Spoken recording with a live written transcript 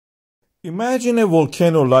Imagine a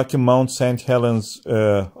volcano like Mount St. Helens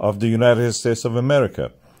of the United States of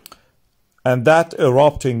America, and that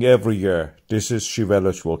erupting every year. This is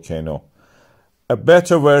Shiveluch volcano, a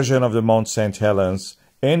better version of the Mount St. Helens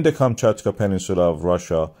in the Kamchatka Peninsula of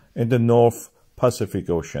Russia in the North Pacific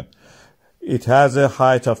Ocean. It has a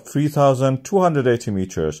height of 3,280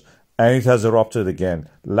 meters, and it has erupted again.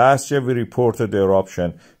 Last year we reported the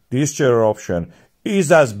eruption. This year eruption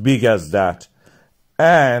is as big as that,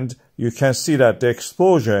 and you can see that the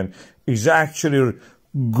explosion is actually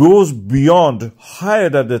goes beyond, higher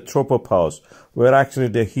than the tropopause, where actually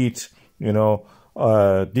the heat,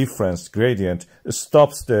 difference gradient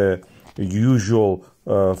stops the usual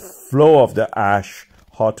flow of the ash,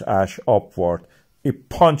 hot ash upward. It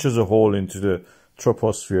punches a hole into the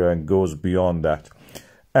troposphere and goes beyond that.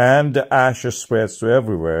 And the ash spreads to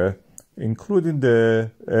everywhere, including the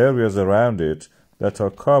areas around it that are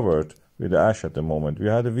covered with ash at the moment. We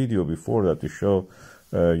had a video before that to show,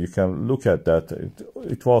 you can look at that.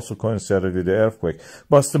 It also coincided with the earthquake.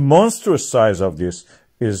 But the monstrous size of this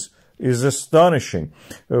is astonishing.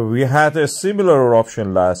 We had a similar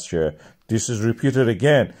eruption last year. This is repeated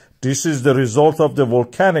again. This is the result of the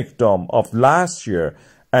volcanic dome of last year,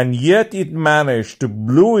 and yet it managed to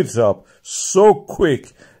blow it up so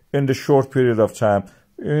quick in the short period of time.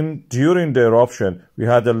 During the eruption, we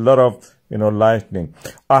had a lot of lightning.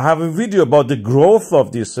 I have a video about the growth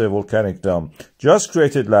of this volcanic dome, just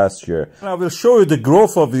created last year. And I will show you the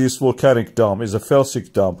growth of this volcanic dome. Is a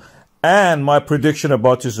felsic dome, and my prediction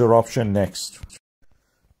about this eruption next.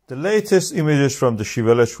 The latest images from the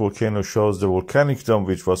Shiveluch volcano shows the volcanic dome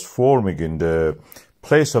which was forming in the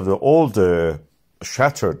place of the old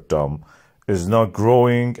shattered dome is now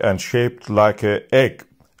growing and shaped like an egg,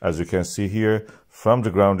 as you can see here from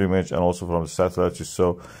the ground image and also from the satellite.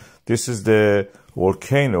 So this is the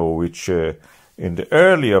volcano which in the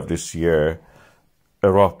early of this year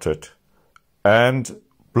erupted and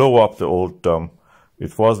blew up the old dome.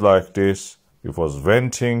 It was like this. It was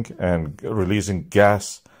venting and releasing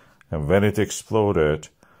gas, and when it exploded,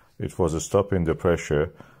 it was stopping the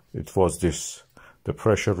pressure. It was this. The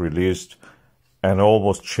pressure released and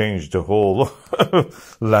almost changed the whole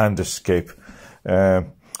landscape.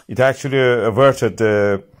 It actually averted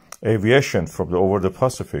the aviation from over the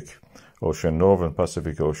Pacific Ocean, Northern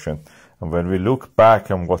Pacific Ocean. And when we look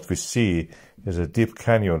back, and what we see is a deep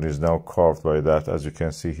canyon is now carved by that. As you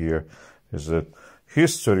can see here is a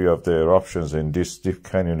history of the eruptions in this deep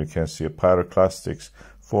canyon. You can see pyroclastics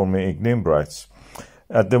forming ignimbrites.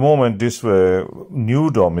 At the moment, this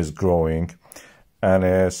new dome is growing, and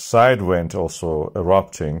a side vent also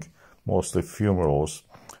erupting, mostly fumaroles.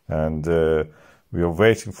 And we are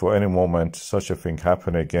waiting for any moment such a thing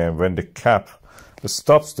happen again. When the cap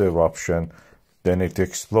stops the eruption, then it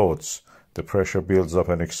explodes. The pressure builds up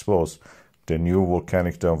and explodes. The new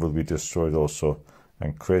volcanic dome will be destroyed also,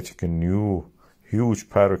 and creating a new huge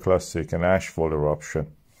pyroclastic and ashfall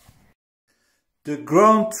eruption. The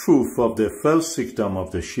ground truth of the felsic dome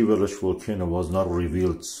of the Shiveluch volcano was not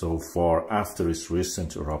revealed so far after its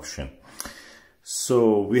recent eruption.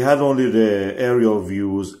 So we had only the aerial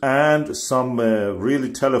views and some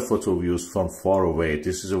really telephoto views from far away.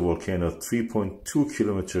 This is a volcano 3.2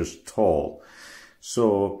 kilometers tall.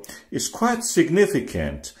 So it's quite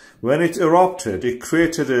significant. When it erupted, it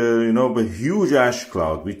created a huge ash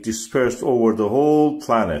cloud which dispersed over the whole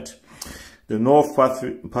planet. The North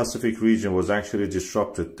Pacific region was actually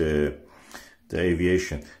disrupted the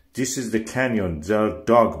aviation. This is the canyon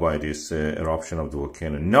dug by this eruption of the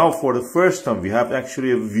volcano. Now, for the first time, we have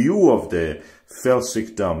actually a view of the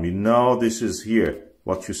felsic dome. This is here.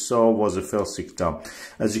 What you saw was a felsic dome.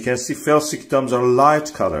 As you can see, felsic domes are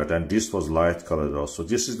light colored, and this was light colored also.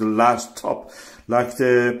 This is the last top, like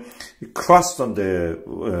the crust on the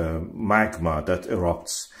magma that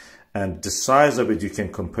erupts. And the size of it you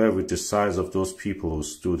can compare with the size of those people who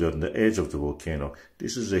stood on the edge of the volcano.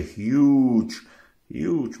 This is a huge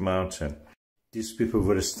mountain. These people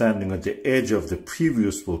were standing at the edge of the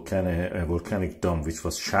previous volcanic dome, which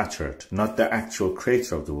was shattered, not the actual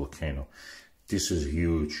crater of the volcano. This is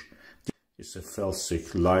huge. It's a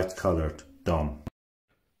felsic, light-colored dome.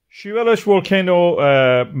 Shiveluch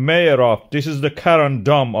volcano may erupt. This is the Karan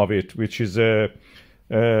dome of it, which is a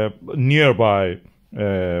nearby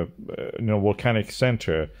volcanic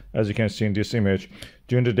center. As you can see in this image,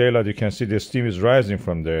 during the daylight you can see the steam is rising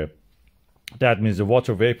from there. That means the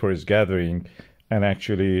water vapor is gathering and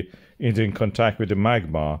actually is in contact with the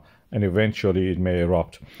magma, and eventually it may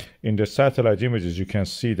erupt. In the satellite images you can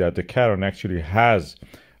see that the Karan actually has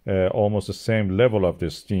almost the same level of the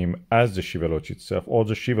steam as the Shiveluch itself.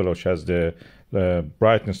 Also, Shiveluch has the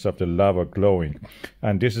brightness of the lava glowing.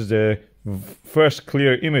 And this is the first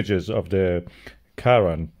clear images of the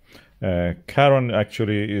Karan. Karan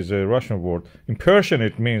actually is a Russian word. In Persian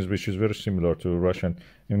it means, which is very similar to Russian,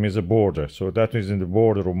 it means a border. So that is in the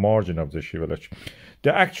border or margin of the Shiveluch.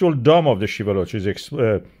 The actual dome of the Shiveluch is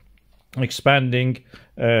expanding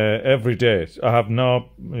every day. I have now,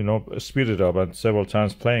 speeded up and several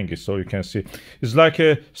times playing it, so you can see it's like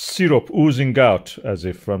a syrup oozing out as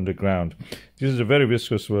if from the ground. This is a very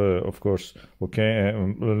viscous, of course,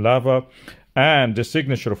 lava, and the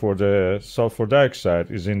signature for the sulfur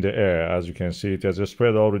dioxide is in the air. As you can see, it has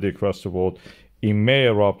spread already across the world. It may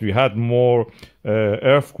erupt. We had more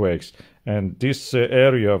earthquakes, and this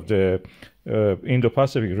area of the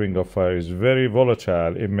Indo-Pacific Ring of Fire is very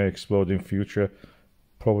volatile. It may explode in future,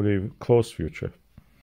 probably close future.